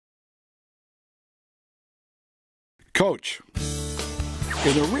Coach.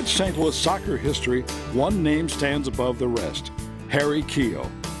 In the rich St. Louis soccer history, one name stands above the rest: Harry Keough.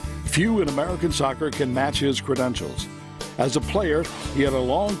 Few in American soccer can match his credentials. As a player, he had a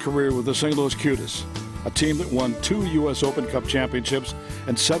long career with the St. Louis Keough, a team that won 2 U.S. Open Cup championships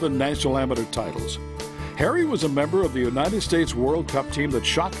and 7 national amateur titles. Harry was a member of the United States World Cup team that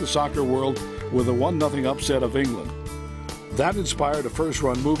shocked the soccer world with a 1-0 upset of England. That inspired a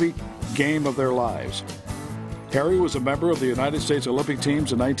first-run movie, Game of Their Lives. Harry was a member of the United States Olympic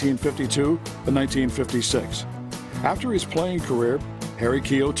teams in 1952 and 1956. After his playing career, Harry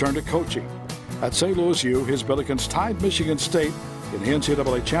Keough turned to coaching. At St. Louis U, his Billikens tied Michigan State in the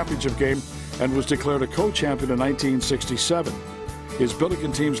NCAA championship game and was declared a co-champion in 1967. His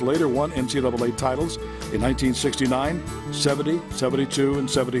Billiken teams later won NCAA titles in 1969, 70, 72, and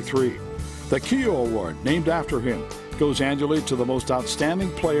 73. The Keough Award, named after him, goes annually to the most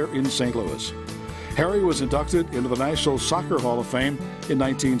outstanding player in St. Louis. Harry was inducted into the National Soccer Hall of Fame in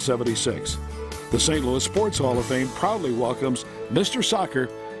 1976. The St. Louis Sports Hall of Fame proudly welcomes Mr. Soccer,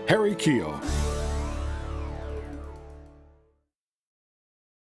 Harry Keough.